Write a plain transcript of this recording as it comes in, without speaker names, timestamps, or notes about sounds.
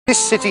This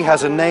city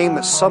has a name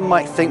that some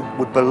might think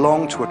would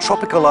belong to a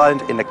tropical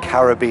island in the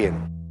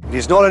Caribbean. It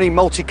is not only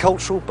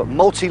multicultural, but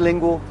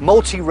multilingual,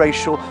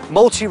 multiracial,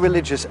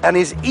 multi-religious, and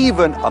is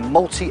even a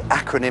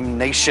multi-acronym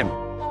nation.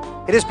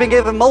 It has been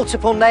given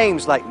multiple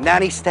names like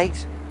Nanny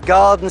State,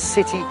 Garden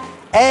City,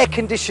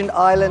 Air-Conditioned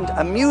Island,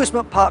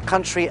 Amusement Park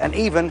Country, and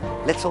even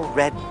Little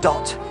Red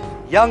Dot.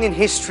 Young in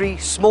history,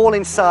 small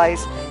in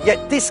size,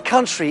 yet this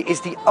country is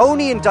the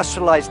only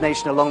industrialized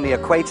nation along the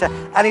equator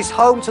and is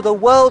home to the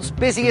world's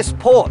busiest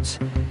port.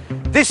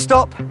 This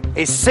stop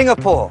is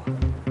Singapore.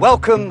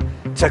 Welcome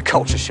to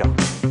Culture Shock.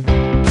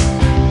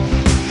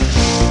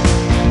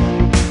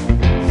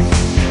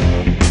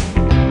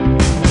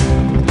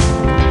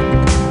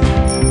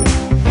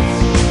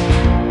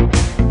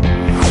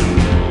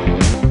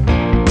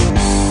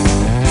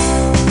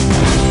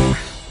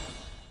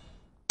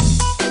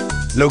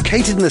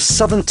 Located in the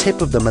southern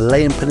tip of the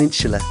Malayan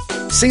Peninsula,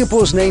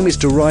 Singapore's name is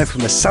derived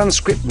from the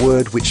Sanskrit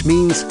word which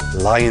means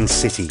Lion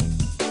City.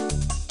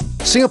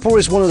 Singapore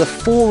is one of the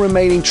 4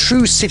 remaining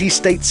true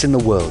city-states in the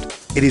world.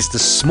 It is the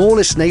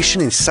smallest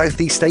nation in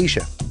Southeast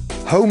Asia.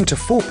 Home to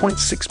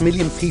 4.6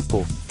 million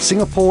people,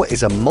 Singapore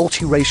is a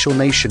multiracial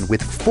nation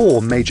with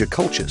 4 major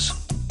cultures.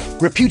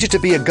 Reputed to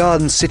be a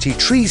garden city,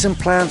 trees and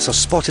plants are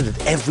spotted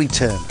at every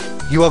turn.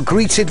 You are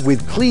greeted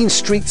with clean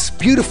streets,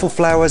 beautiful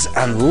flowers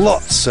and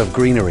lots of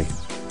greenery.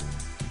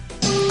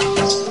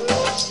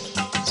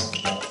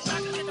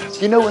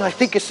 You know, when I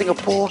think of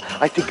Singapore,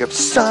 I think of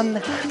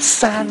sun,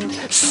 sand,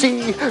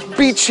 sea,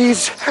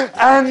 beaches,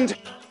 and,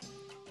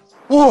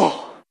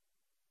 whoa,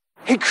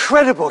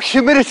 incredible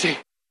humidity.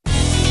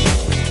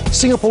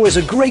 Singapore is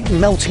a great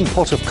melting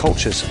pot of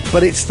cultures,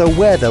 but it's the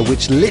weather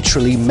which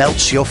literally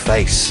melts your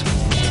face.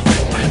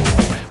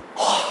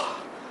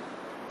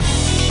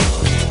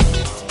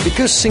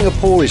 Because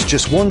Singapore is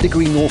just 1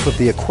 degree north of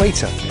the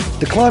equator,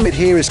 the climate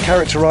here is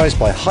characterized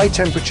by high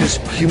temperatures,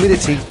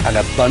 humidity, and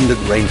abundant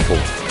rainfall.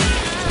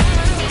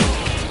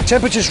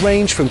 Temperatures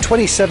range from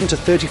 27 to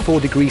 34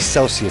 degrees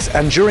Celsius,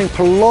 and during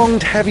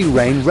prolonged heavy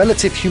rain,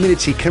 relative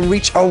humidity can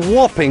reach a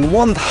whopping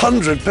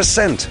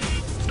 100%.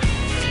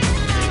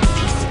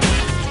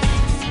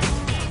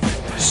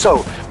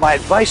 So, my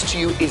advice to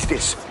you is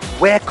this: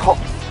 wear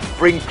cotton,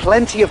 bring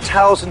plenty of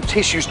towels and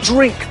tissues,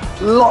 drink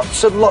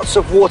lots and lots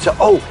of water.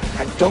 Oh,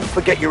 and don't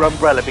forget your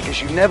umbrella,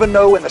 because you never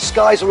know when the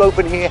skies are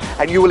open here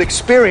and you will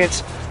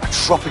experience a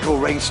tropical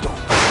rainstorm.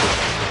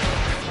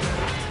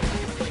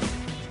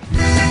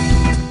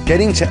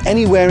 Getting to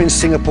anywhere in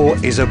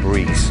Singapore is a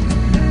breeze.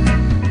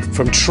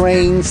 From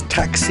trains,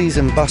 taxis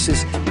and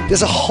buses,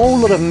 there's a whole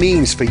lot of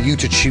means for you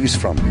to choose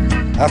from.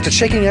 After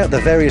checking out the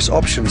various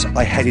options,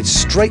 I headed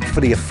straight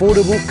for the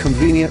affordable,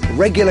 convenient,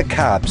 regular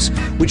cabs,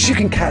 which you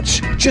can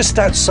catch just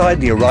outside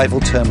the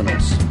arrival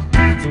terminals.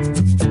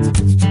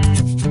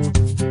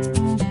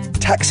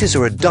 Taxis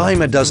are a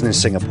dime a dozen in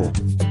Singapore.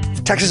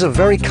 Taxis are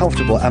very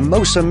comfortable and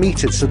most are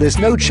metered, so there's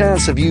no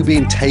chance of you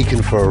being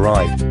taken for a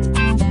ride.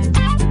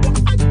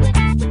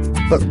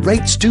 But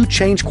rates do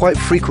change quite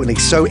frequently,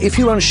 so if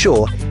you're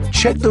unsure,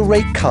 check the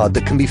rate card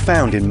that can be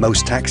found in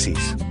most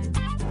taxis.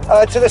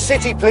 To the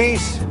city,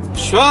 please.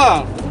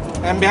 Sure.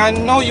 And may I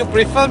know you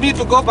prefer me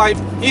to go by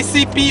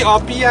ECP or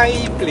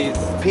PIE, please?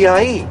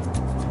 PIE?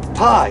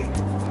 Pie?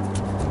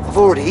 I've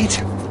already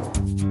eaten.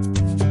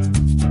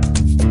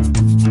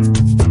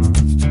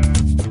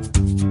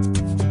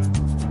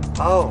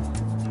 Oh.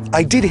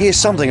 I did hear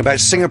something about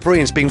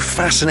Singaporeans being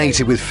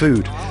fascinated with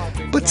food.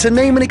 But to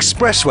name an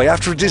expressway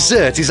after a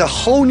dessert is a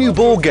whole new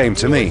ballgame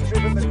to me.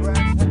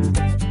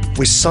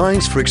 With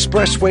signs for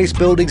expressways,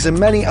 buildings and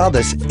many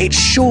others, it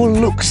sure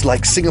looks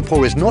like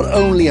Singapore is not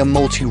only a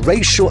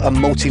multiracial and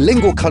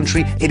multilingual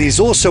country, it is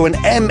also an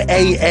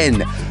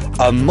MAN,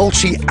 a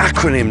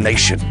multi-acronym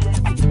nation.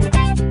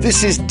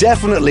 This is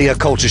definitely a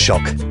culture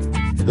shock.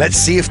 Let's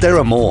see if there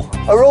are more.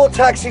 Are all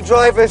taxi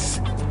drivers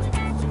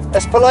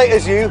as polite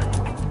as you?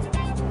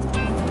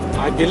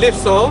 I believe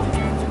so.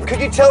 Could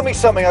you tell me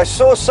something? I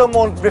saw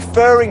someone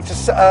referring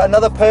to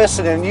another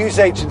person in a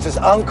newsagent as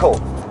uncle.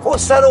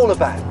 What's that all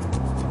about?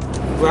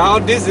 Well,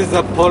 this is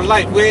a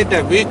polite way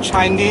that we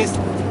Chinese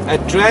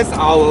address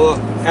our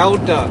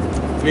elder.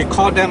 We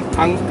call them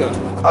uncle.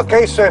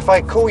 Okay, so if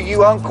I call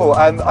you uncle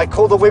and I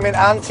call the women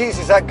aunties,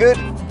 is that good?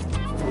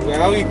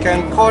 Well, you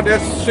can call them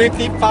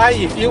sweetie pie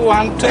if you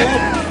want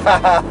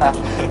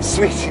to.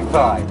 Sweetie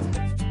pie.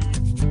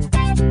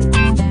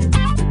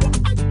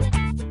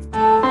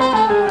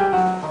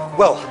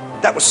 Well,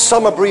 that was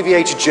some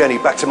abbreviated journey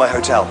back to my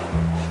hotel.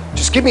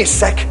 Just give me a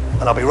sec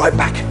and I'll be right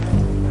back.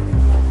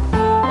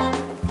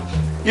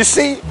 You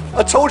see,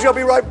 I told you I'll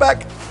be right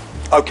back.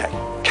 Okay,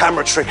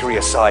 camera trickery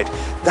aside,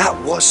 that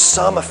was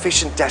some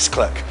efficient desk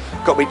clerk.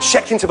 Got me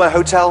checked into my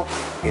hotel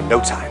in no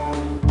time.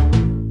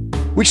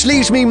 Which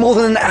leaves me more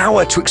than an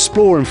hour to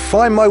explore and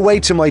find my way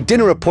to my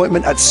dinner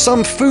appointment at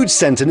some food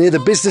centre near the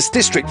business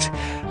district.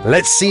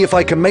 Let's see if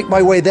I can make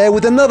my way there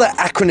with another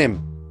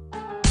acronym.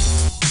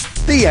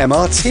 The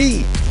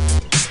MRT.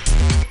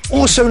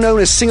 Also known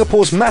as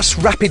Singapore's mass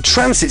rapid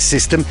transit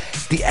system,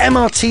 the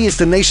MRT is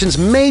the nation's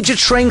major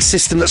train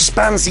system that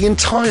spans the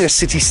entire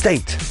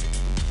city-state.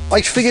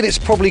 I figured it's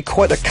probably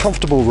quite a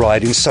comfortable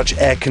ride in such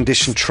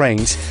air-conditioned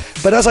trains,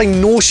 but as I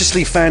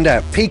nauseously found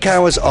out, peak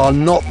hours are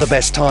not the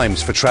best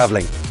times for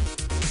travelling.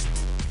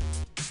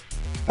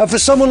 And for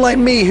someone like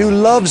me who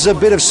loves a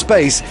bit of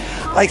space,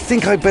 I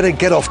think I'd better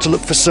get off to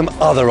look for some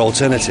other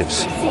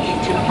alternatives.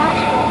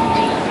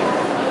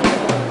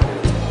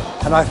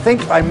 And I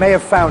think I may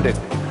have found it.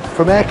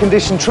 From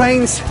air-conditioned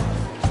trains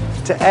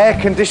to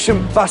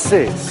air-conditioned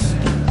buses.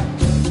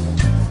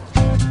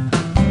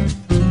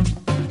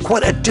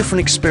 Quite a different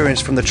experience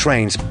from the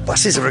trains.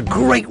 Buses are a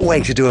great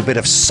way to do a bit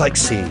of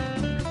sightseeing.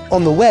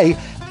 On the way,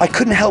 I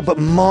couldn't help but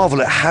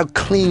marvel at how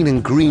clean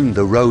and green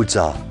the roads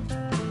are.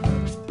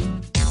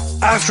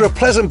 After a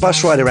pleasant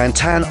bus ride around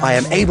town, I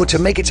am able to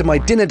make it to my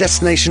dinner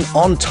destination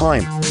on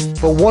time.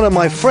 But one of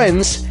my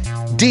friends,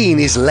 Dean,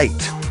 is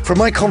late. From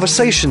my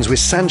conversations with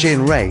Sanjay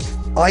and Ray,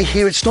 I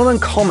hear it's not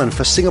uncommon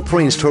for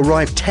Singaporeans to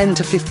arrive 10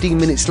 to 15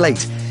 minutes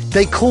late.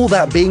 They call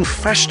that being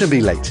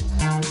fashionably late.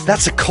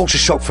 That's a culture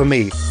shock for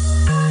me.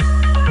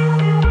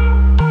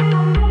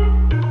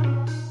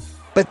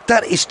 But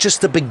that is just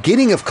the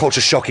beginning of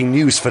culture-shocking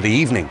news for the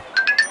evening.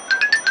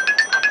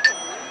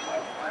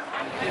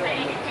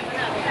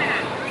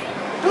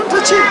 Don't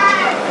touch it!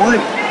 Why?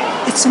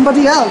 It's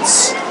somebody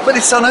else. But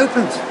it's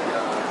unopened.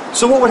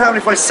 So what would happen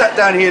if I sat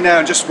down here now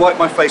and just wiped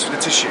my face with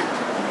a tissue?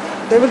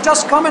 They will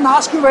just come and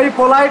ask you very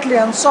politely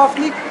and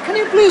softly, can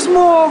you please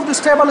move?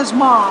 This table is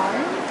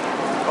mine.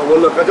 Oh,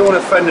 well, look, I don't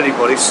want to offend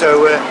anybody,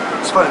 so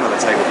let's find another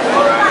table.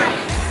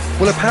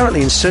 Well,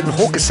 apparently in certain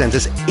hawker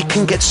centres, it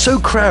can get so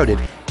crowded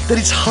that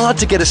it's hard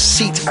to get a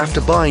seat after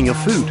buying your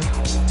food.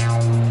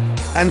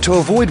 And to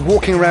avoid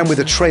walking around with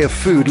a tray of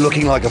food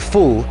looking like a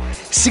fool,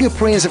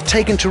 Singaporeans have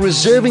taken to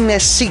reserving their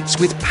seats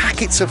with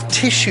packets of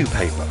tissue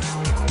paper.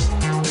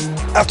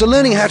 After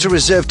learning how to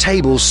reserve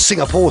tables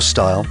Singapore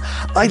style,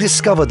 I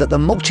discovered that the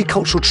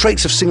multicultural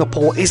traits of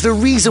Singapore is the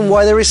reason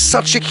why there is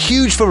such a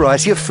huge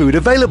variety of food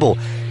available.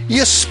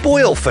 You're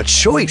spoiled for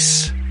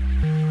choice.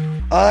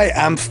 I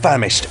am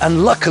famished,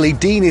 and luckily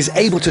Dean is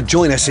able to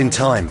join us in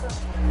time.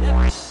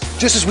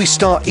 Just as we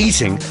start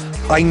eating,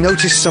 I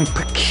notice some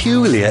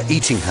peculiar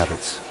eating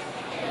habits.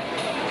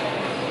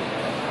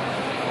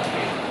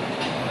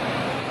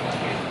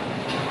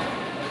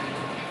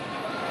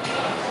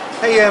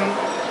 Hey,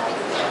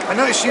 I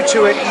noticed you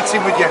two are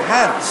eating with your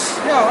hands.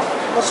 Yeah,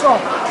 what's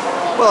wrong?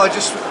 Well,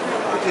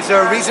 is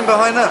there a reason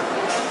behind that?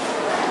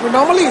 We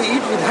normally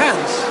eat with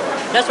hands.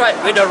 That's right,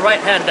 with the right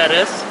hand, that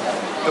is.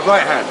 The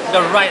right hand?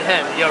 The right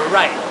hand, you're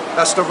right.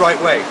 That's the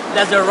right way?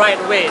 That's the right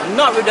way,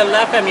 not with the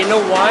left hand. You know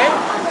why?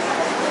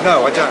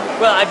 No, I don't.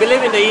 Well, I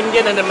believe in the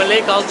Indian and the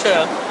Malay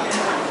culture,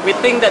 we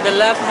think that the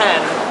left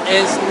hand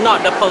is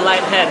not the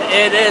polite hand,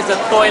 it is the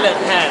toilet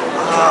hand.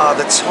 Ah,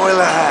 the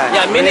toilet hand.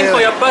 Yeah, meaning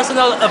for your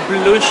personal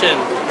ablution.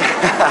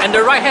 And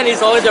the right hand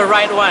is always the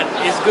right one.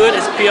 It's good,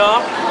 it's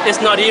pure, it's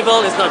not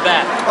evil, it's not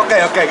bad.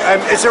 Okay.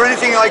 Is there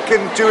anything I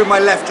can do with my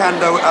left hand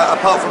though,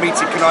 apart from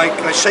eating? Can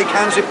I shake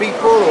hands with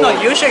people? Or? No,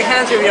 you shake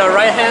hands with your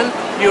right hand,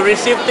 you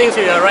receive things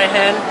with your right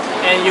hand,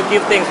 and you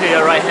give things with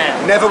your right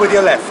hand. Never with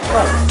your left.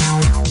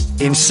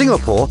 In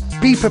Singapore,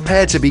 be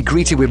prepared to be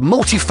greeted with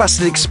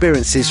multifaceted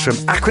experiences from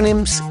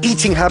acronyms,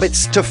 eating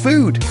habits to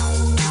food.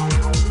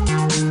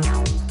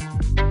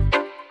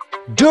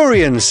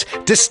 Durians,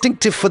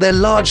 distinctive for their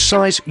large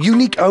size,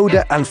 unique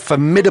odour and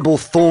formidable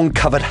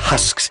thorn-covered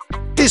husks.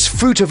 This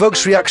fruit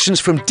evokes reactions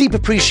from deep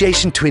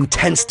appreciation to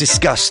intense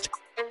disgust.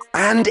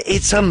 And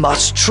it's a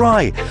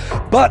must-try,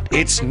 but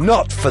it's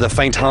not for the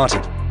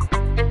faint-hearted.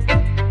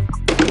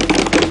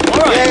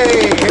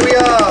 Yay, here we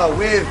are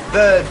with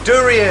the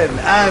durian,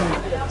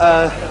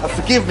 and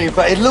forgive me,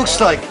 but it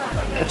looks like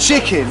a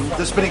chicken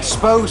that's been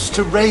exposed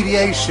to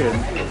radiation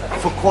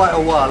for quite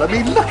a while. I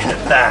mean, look at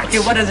that. Okay,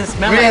 what does it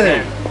smell really?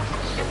 like then?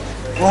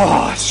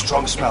 Oh,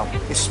 strong smell.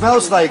 It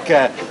smells like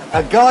a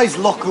guy's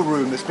locker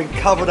room that's been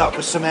covered up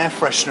with some air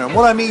freshener. And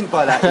what I mean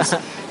by that is,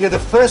 the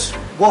first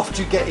waft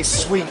you get is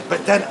sweet,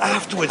 but then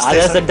afterwards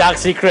That's a dark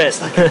secret.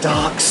 Like a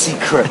dark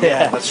secret.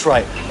 Yeah, that's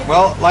right.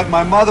 Well, like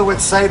my mother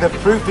would say, the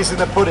proof is in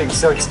the pudding,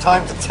 so it's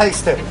time to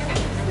taste it.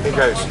 Here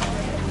goes.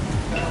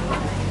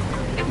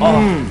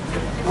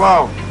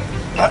 Wow.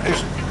 That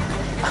is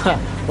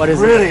What is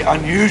really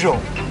unusual.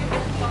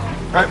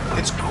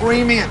 It's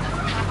creamy.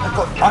 I've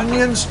got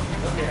onions,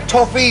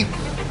 toffee,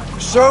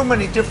 so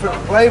many different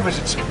flavors.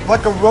 It's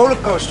like a roller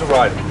coaster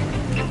ride.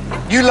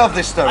 You love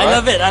this though, right? I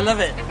love it, I love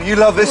it. You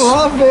love this?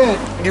 Love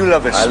it. You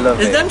love this? I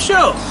love It's them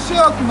show.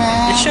 Shook,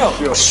 man. It's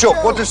show.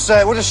 Shook. What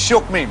does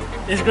shook mean?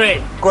 It's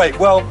great. Great.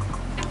 Well,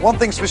 one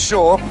thing's for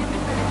sure,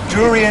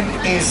 durian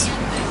is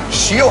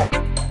shiok.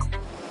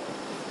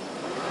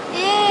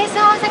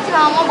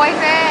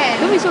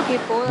 Don't be so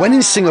kaypoh. When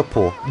in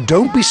Singapore,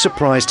 don't be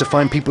surprised to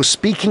find people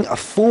speaking a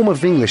form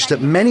of English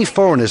that many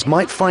foreigners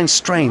might find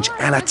strange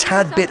and a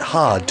tad bit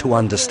hard to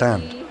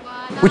understand.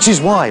 Which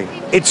is why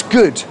it's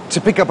good to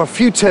pick up a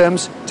few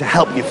terms to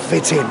help you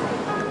fit in.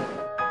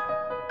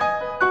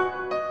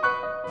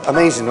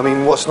 Amazing. I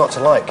mean, what's not to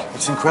like?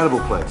 It's an incredible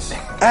place.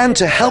 And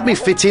to help me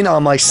fit in are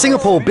my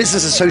Singapore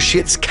business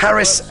associates,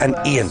 Karis and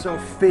Ian. So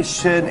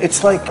fishing,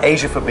 it's like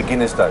Asia for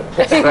beginners though.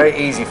 It's very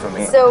easy for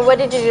me. So what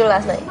did you do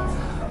last night?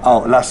 Oh,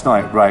 last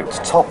night, right. To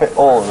top it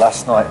all,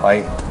 last night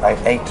I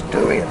ate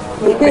durian.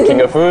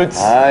 Picking of foods.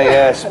 Ah,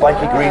 yeah,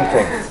 spiky green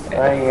thing.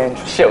 Very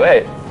interesting. Shit,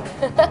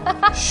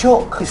 eh?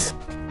 Shock.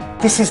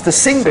 This is the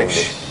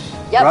Singlish,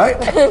 Yep.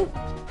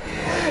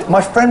 right?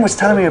 My friend was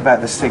telling me about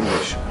the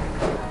Singlish.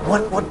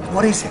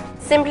 What is it?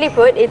 Simply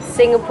put, it's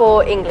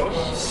Singapore English.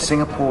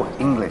 Singapore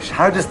English.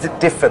 How does it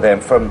differ then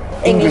from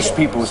English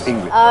people's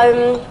English?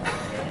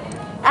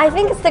 I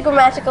think it's the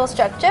grammatical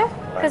structure,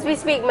 because we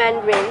speak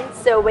Mandarin,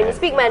 so when you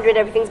speak Mandarin,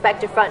 everything's back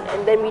to front,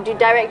 and then we do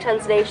direct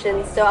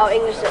translations, so our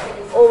English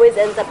always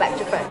ends up back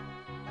to front.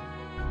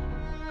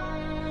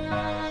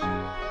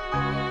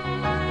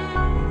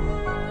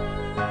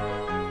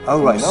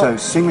 Oh, right, so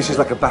Singlish is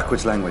like a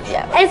backwards language.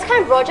 Yeah, and it's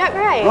kind of rojak,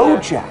 right?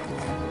 Rojak.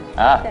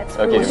 Ah, That's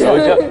okay.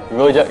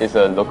 Rojak is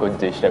a local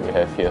dish that we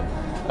have here.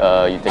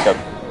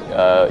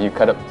 You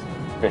cut up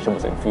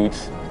vegetables and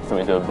fruits, throw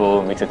it into a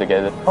bowl, mix it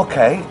together.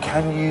 Okay,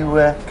 can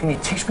you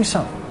teach me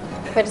some?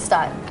 Where to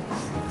start?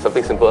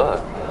 Something simple,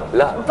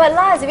 La. But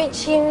la is a bit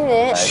chim, isn't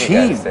it?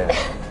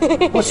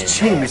 Chim? What's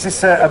chim? Is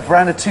this a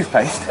brand of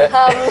toothpaste?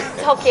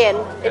 Hokkien.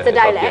 It's a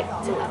dialect.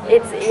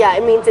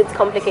 It means it's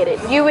complicated.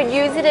 You would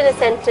use it in a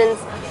sentence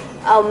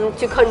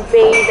to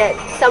convey that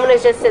someone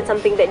has just said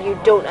something that you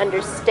don't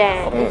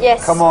understand.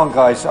 Yes. Come on,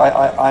 guys.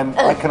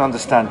 I can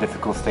understand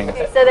difficult things.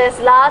 So there's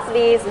las,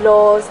 lees,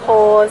 laws,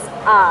 hors,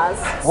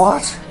 as.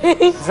 What?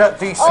 Is that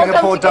the All come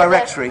Singapore together.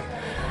 directory?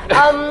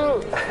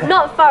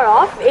 Not far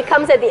off. It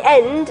comes at the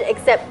end,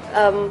 except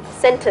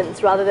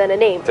sentence rather than a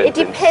name. It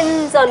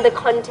depends on the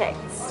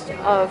context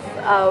of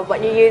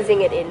what you're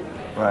using it in.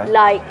 Right.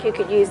 Like you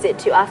could use it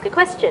to ask a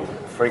question.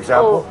 For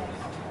example?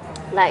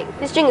 Or, like,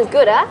 this drink is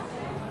good, huh?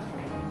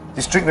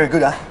 This drink very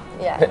good, huh?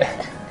 Yeah.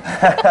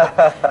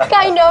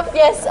 Kind of,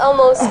 yes,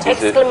 almost.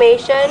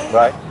 Exclamation.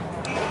 Right.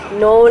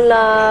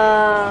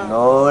 Nola.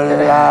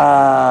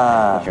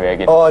 Nola.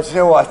 Dragon. Oh, do you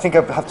know what? I think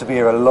I have to be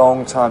here a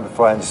long time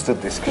before I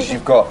understood this, because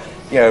you've got,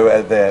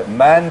 the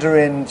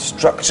Mandarin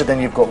structure,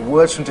 then you've got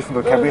words from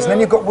different vocabularies, and then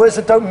you've got words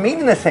that don't mean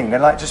anything. They're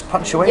like just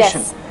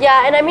punctuation. Yes.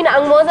 Yeah, and I mean,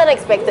 Angmo's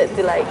unexpected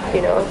to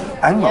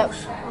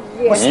Angmos?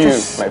 Yep. What's You,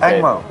 this? my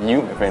friend. Angmo?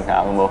 You, my friend,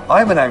 Angmo.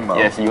 I'm an Angmo.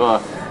 Yes, you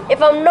are.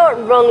 If I'm not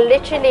wrong,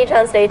 literally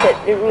translated,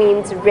 it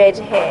means red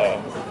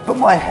hair. But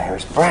my hair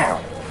is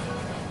brown.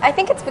 I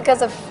think it's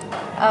because of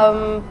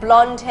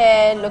blonde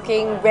hair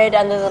looking red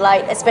under the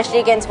light, especially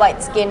against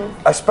white skin.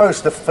 I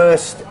suppose the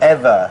first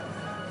ever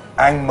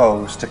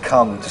Angmos to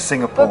come to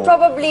Singapore But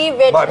probably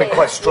red might have hair. been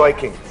quite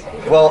striking.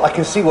 Well, I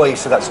can see why you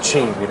said that's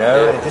cheap,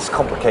 It is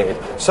complicated.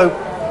 So,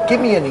 give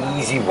me an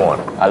easy one.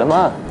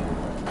 Alamak.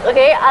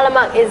 Okay,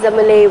 alamak is a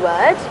Malay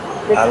word.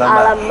 It's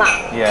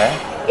alamak. Yeah.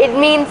 It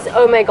means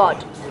oh my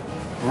god.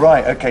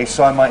 Right, okay,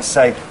 so I might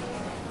say,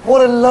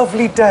 what a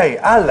lovely day,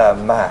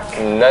 alamak.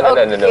 No.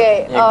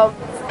 Okay, You-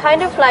 it's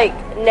kind of like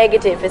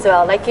negative as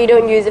well. Like you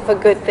don't use it for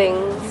good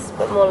things,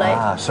 but more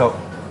like So,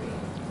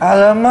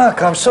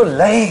 alamak, I'm so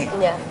late.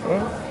 yeah.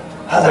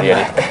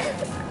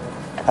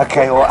 Alamak.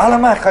 Okay, well,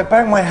 alamak, I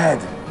banged my head.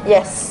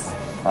 Yes.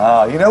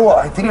 You know what?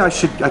 I think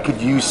I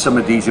could use some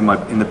of these in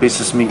the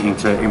business meeting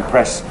to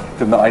impress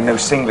them that I know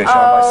Singlish.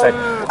 I might say,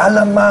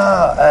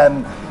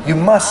 Alama, you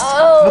must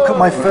look at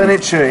my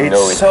furniture.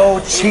 It's so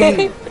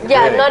cheap.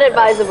 Yeah, Really. not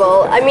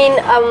advisable. I mean,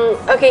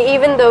 okay,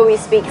 even though we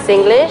speak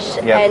Singlish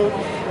and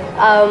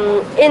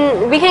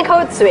we can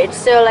code switch.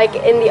 So like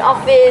in the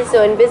office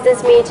or in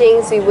business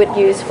meetings, we would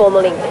use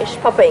formal English,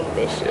 proper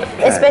English.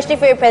 Especially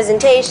for your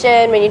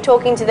presentation, when you're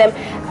talking to them.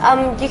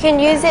 You can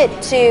use it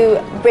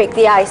to break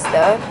the ice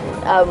though.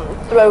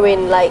 Throw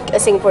in like a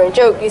Singaporean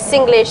joke, use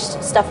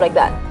Singlish, stuff like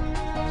that.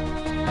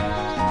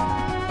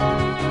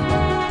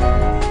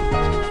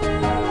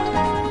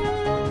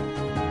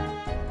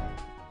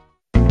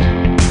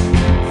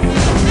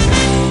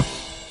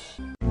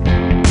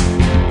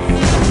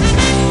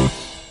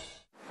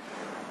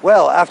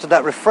 Well, after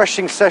that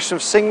refreshing session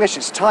of Singlish,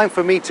 it's time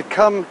for me to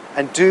come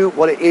and do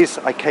what it is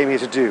I came here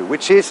to do,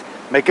 which is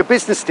make a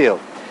business deal.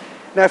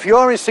 Now, if you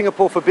are in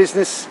Singapore for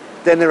business,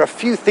 then there are a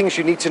few things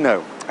you need to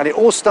know, and it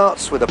all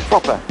starts with a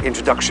proper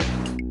introduction.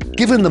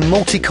 Given the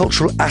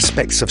multicultural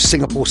aspects of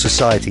Singapore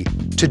society,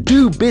 to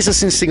do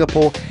business in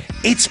Singapore,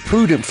 it's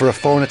prudent for a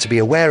foreigner to be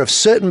aware of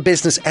certain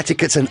business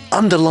etiquettes and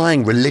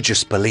underlying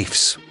religious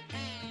beliefs.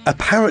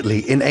 Apparently,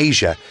 in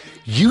Asia,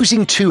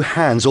 using two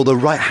hands or the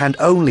right hand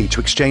only to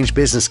exchange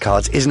business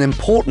cards is an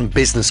important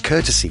business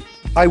courtesy.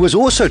 I was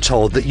also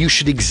told that you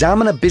should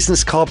examine a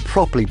business card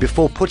properly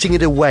before putting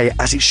it away,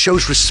 as it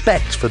shows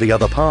respect for the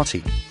other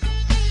party.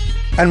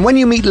 And when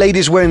you meet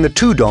ladies wearing the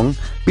tudong,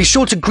 be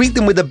sure to greet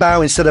them with a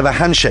bow instead of a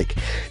handshake.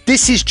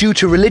 This is due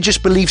to religious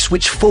beliefs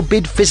which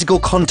forbid physical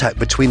contact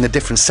between the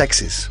different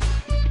sexes.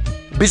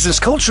 Business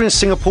culture in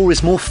Singapore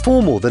is more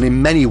formal than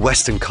in many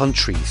Western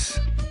countries.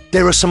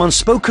 There are some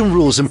unspoken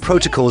rules and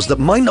protocols that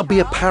might not be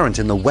apparent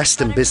in the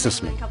Western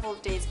business meeting. A couple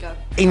of days ago.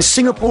 In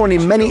Singapore and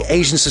in many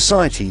Asian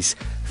societies,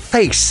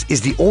 face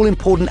is the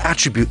all-important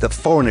attribute that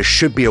foreigners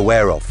should be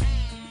aware of.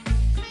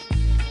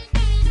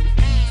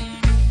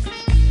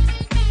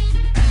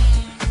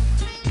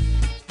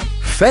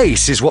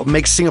 Face is what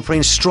makes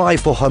Singaporeans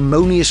strive for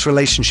harmonious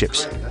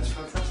relationships.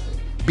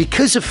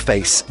 Because of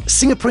face,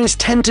 Singaporeans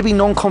tend to be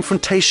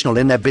non-confrontational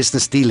in their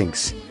business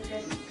dealings.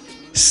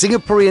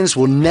 Singaporeans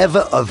will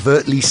never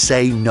overtly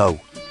say no.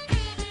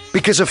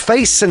 Because of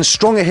face and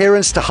strong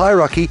adherence to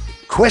hierarchy,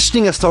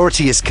 questioning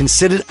authority is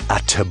considered a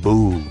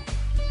taboo.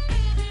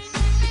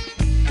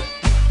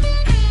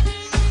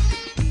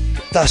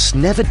 Thus,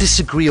 never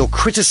disagree or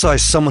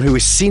criticize someone who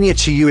is senior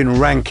to you in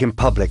rank in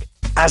public,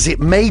 as it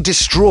may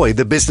destroy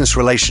the business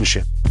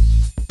relationship.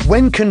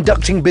 When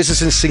conducting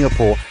business in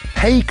Singapore,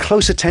 pay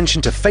close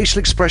attention to facial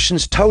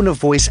expressions, tone of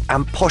voice,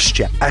 and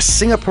posture, as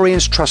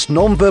Singaporeans trust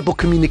non-verbal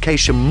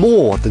communication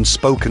more than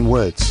spoken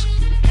words.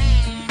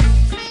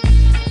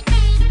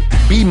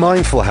 Be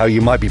mindful how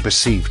you might be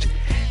perceived.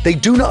 They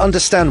do not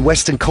understand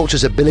Western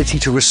culture's ability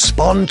to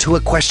respond to a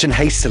question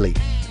hastily,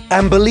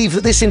 and believe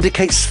that this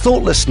indicates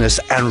thoughtlessness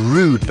and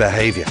rude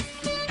behavior.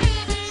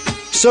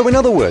 So in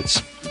other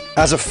words,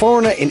 as a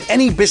foreigner in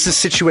any business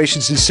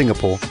situations in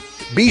Singapore,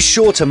 be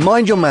sure to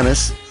mind your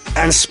manners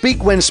and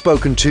speak when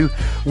spoken to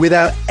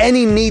without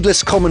any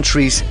needless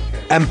commentaries,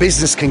 and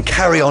business can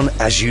carry on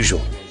as usual.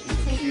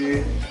 Thank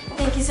you.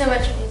 Thank you so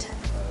much for your time.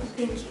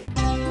 Thank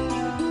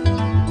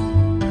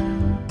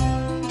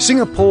you.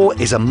 Singapore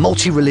is a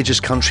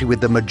multi-religious country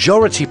with the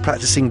majority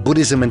practicing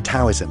Buddhism and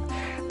Taoism.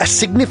 A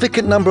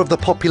significant number of the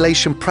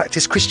population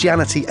practice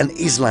Christianity and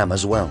Islam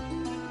as well.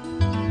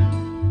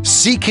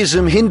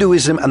 Sikhism,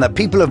 Hinduism, and the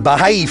people of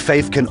Baha'i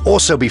faith can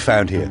also be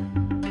found here.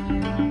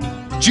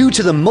 Due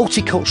to the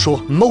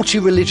multicultural,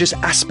 multi-religious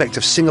aspect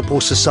of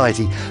Singapore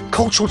society,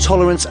 cultural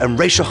tolerance and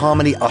racial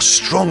harmony are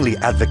strongly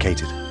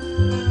advocated.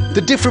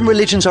 The different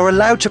religions are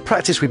allowed to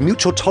practice with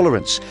mutual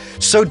tolerance,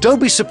 so don't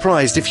be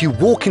surprised if you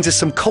walk into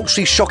some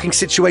culturally shocking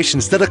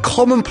situations that are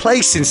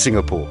commonplace in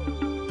Singapore.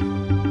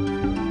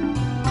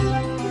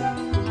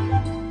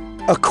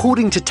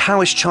 According to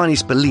Taoist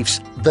Chinese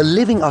beliefs, the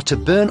living are to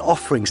burn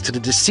offerings to the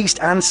deceased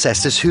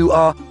ancestors who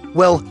are,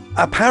 well,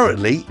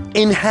 apparently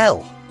in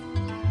hell.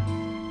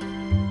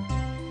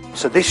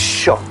 So this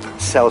shop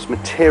sells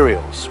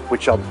materials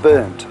which are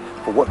burnt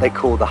for what they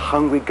call the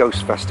Hungry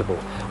Ghost Festival,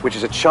 which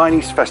is a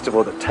Chinese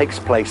festival that takes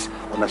place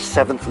on the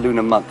 7th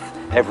lunar month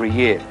every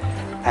year.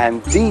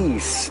 And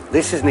this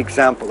is an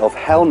example of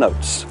hell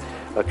notes,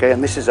 okay?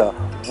 And this is a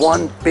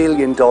 $1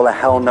 billion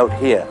hell note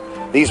here.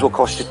 These will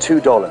cost you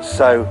 $2,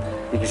 so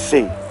you can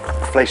see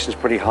inflation is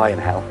pretty high in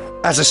hell.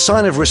 As a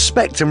sign of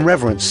respect and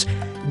reverence,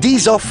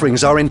 these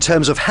offerings are in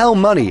terms of hell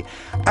money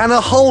and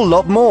a whole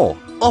lot more.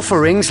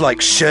 Offerings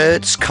like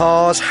shirts,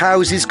 cars,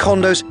 houses,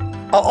 condos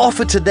are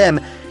offered to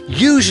them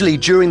usually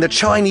during the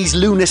Chinese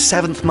lunar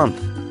 7th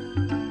month.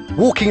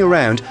 Walking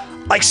around,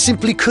 I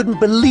simply couldn't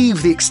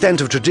believe the extent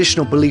of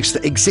traditional beliefs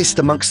that exist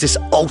amongst this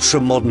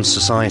ultra-modern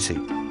society.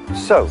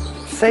 So,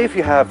 say if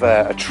you have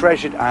a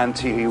treasured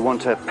auntie who you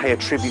want to pay a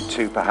tribute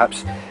to,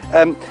 perhaps,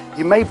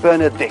 you may burn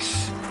her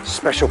this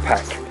special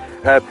pack.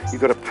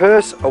 You've got a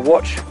purse, a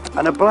watch,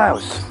 and a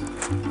blouse.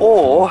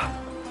 Or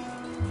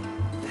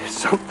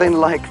something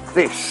like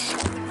this.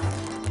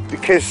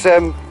 Because,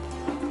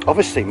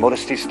 obviously,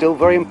 modesty is still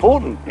very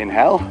important in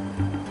hell.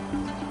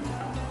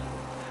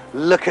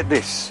 Look at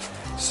this.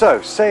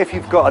 So, say if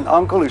you've got an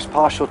uncle who's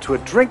partial to a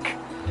drink,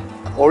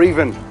 or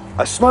even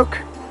a smoke,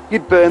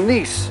 you'd burn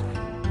these.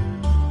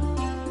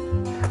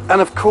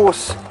 And of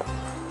course,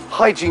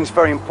 hygiene's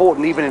very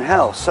important even in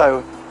hell,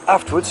 so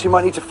afterwards you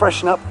might need to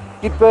freshen up,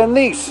 you'd burn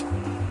these.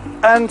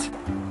 And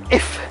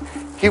if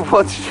you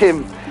wanted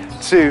him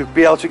to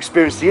be able to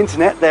experience the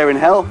internet there in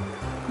hell,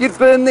 you'd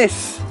burn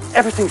this.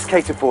 Everything's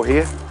catered for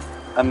here.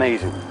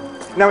 Amazing.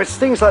 Now it's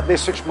things like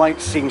this which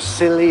might seem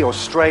silly or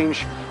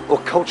strange or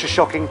culture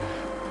shocking,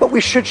 but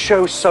we should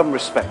show some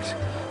respect,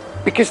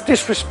 because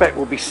disrespect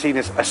will be seen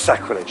as a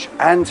sacrilege,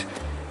 and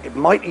it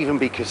might even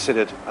be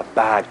considered a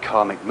bad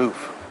karmic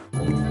move.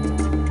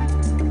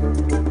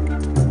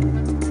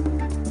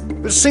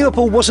 But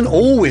Singapore wasn't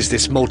always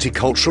this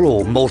multicultural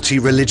or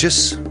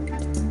multi-religious.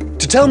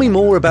 To tell me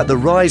more about the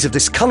rise of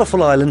this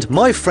colourful island,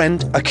 my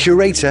friend, a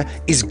curator,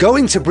 is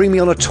going to bring me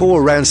on a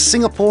tour around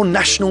Singapore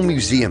National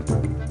Museum.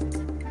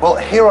 Well,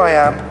 here I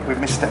am with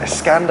Mr.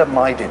 Iskander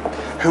Maidin,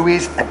 who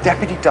is a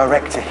Deputy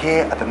Director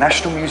here at the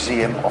National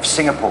Museum of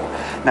Singapore.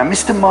 Now,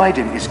 Mr.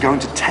 Maidin is going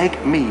to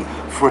take me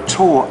for a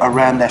tour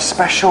around their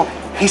special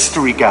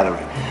history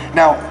gallery.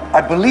 Now,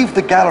 I believe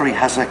the gallery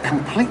has a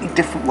completely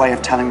different way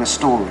of telling the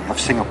story of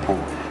Singapore.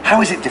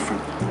 How is it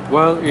different?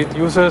 Well, it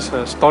uses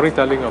a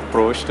storytelling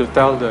approach to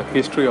tell the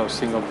history of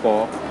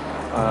Singapore,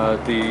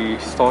 the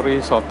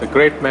stories of the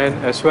great men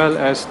as well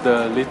as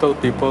the little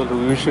people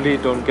who usually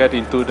don't get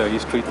into the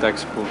history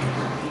textbook.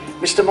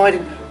 Mr.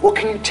 Maidin, what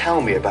can you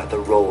tell me about the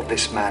role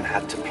this man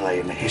had to play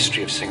in the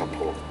history of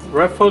Singapore?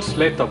 Raffles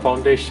laid the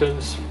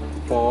foundations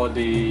for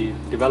the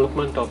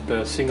development of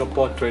the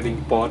Singapore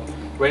trading port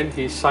when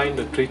he signed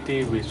the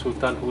treaty with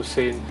Sultan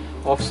Hussein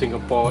of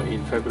Singapore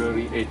in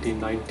February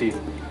 1819.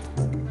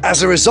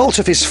 As a result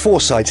of his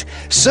foresight,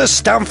 Sir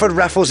Stamford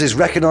Raffles is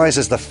recognised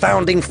as the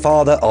founding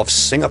father of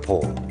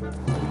Singapore.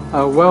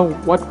 Well,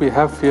 what we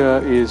have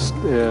here is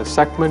a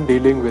segment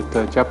dealing with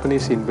the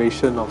Japanese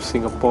invasion of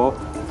Singapore,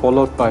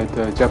 followed by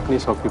the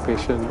Japanese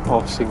occupation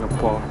of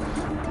Singapore.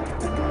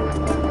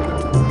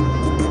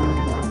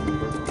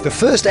 The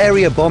first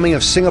area bombing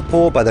of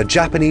Singapore by the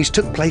Japanese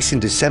took place in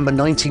December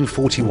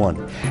 1941,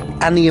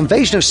 and the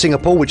invasion of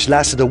Singapore, which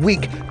lasted a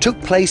week, took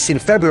place in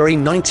February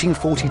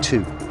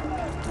 1942.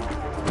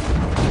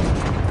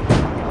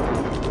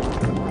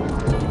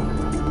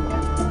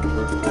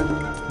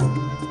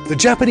 The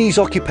Japanese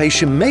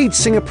occupation made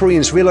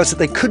Singaporeans realise that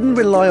they couldn't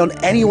rely on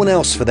anyone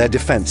else for their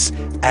defence,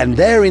 and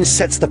therein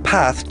sets the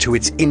path to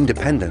its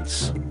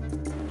independence.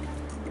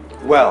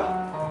 Well,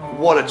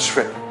 what a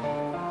trip.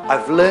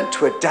 I've learnt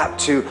to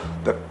adapt to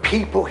the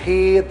people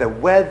here, the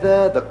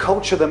weather, the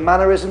culture, the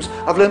mannerisms.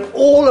 I've learnt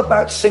all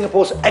about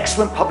Singapore's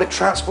excellent public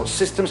transport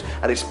systems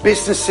and its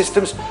business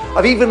systems.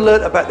 I've even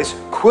learnt about this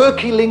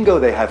quirky lingo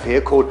they have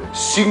here called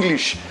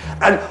Singlish,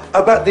 and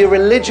about their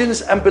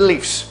religions and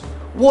beliefs.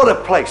 What a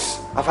place.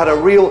 I've had a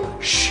real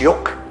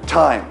shock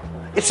time.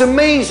 It's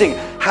amazing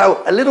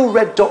how a little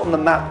red dot on the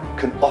map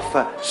can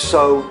offer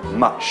so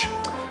much.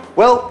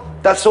 Well,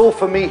 that's all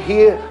for me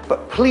here,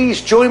 but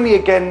please join me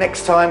again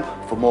next time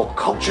for more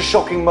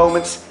culture-shocking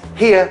moments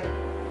here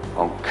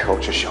on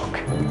Culture Shock.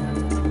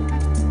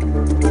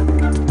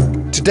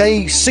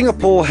 Today,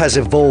 Singapore has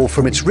evolved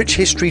from its rich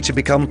history to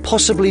become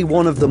possibly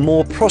one of the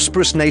more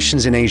prosperous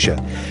nations in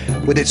Asia.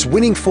 With its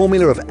winning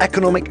formula of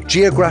economic,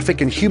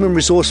 geographic and human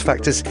resource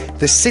factors,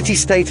 the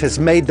city-state has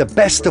made the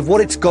best of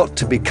what it's got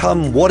to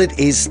become what it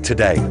is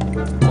today.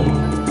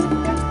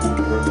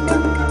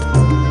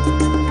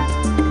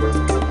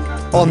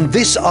 On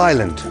this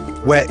island,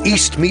 where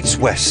East meets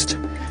West,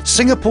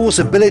 Singapore's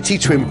ability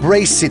to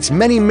embrace its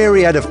many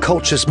myriad of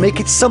cultures make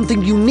it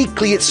something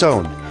uniquely its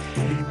own.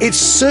 It's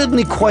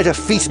certainly quite a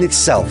feat in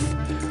itself.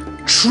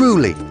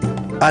 Truly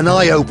an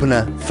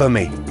eye-opener for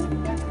me.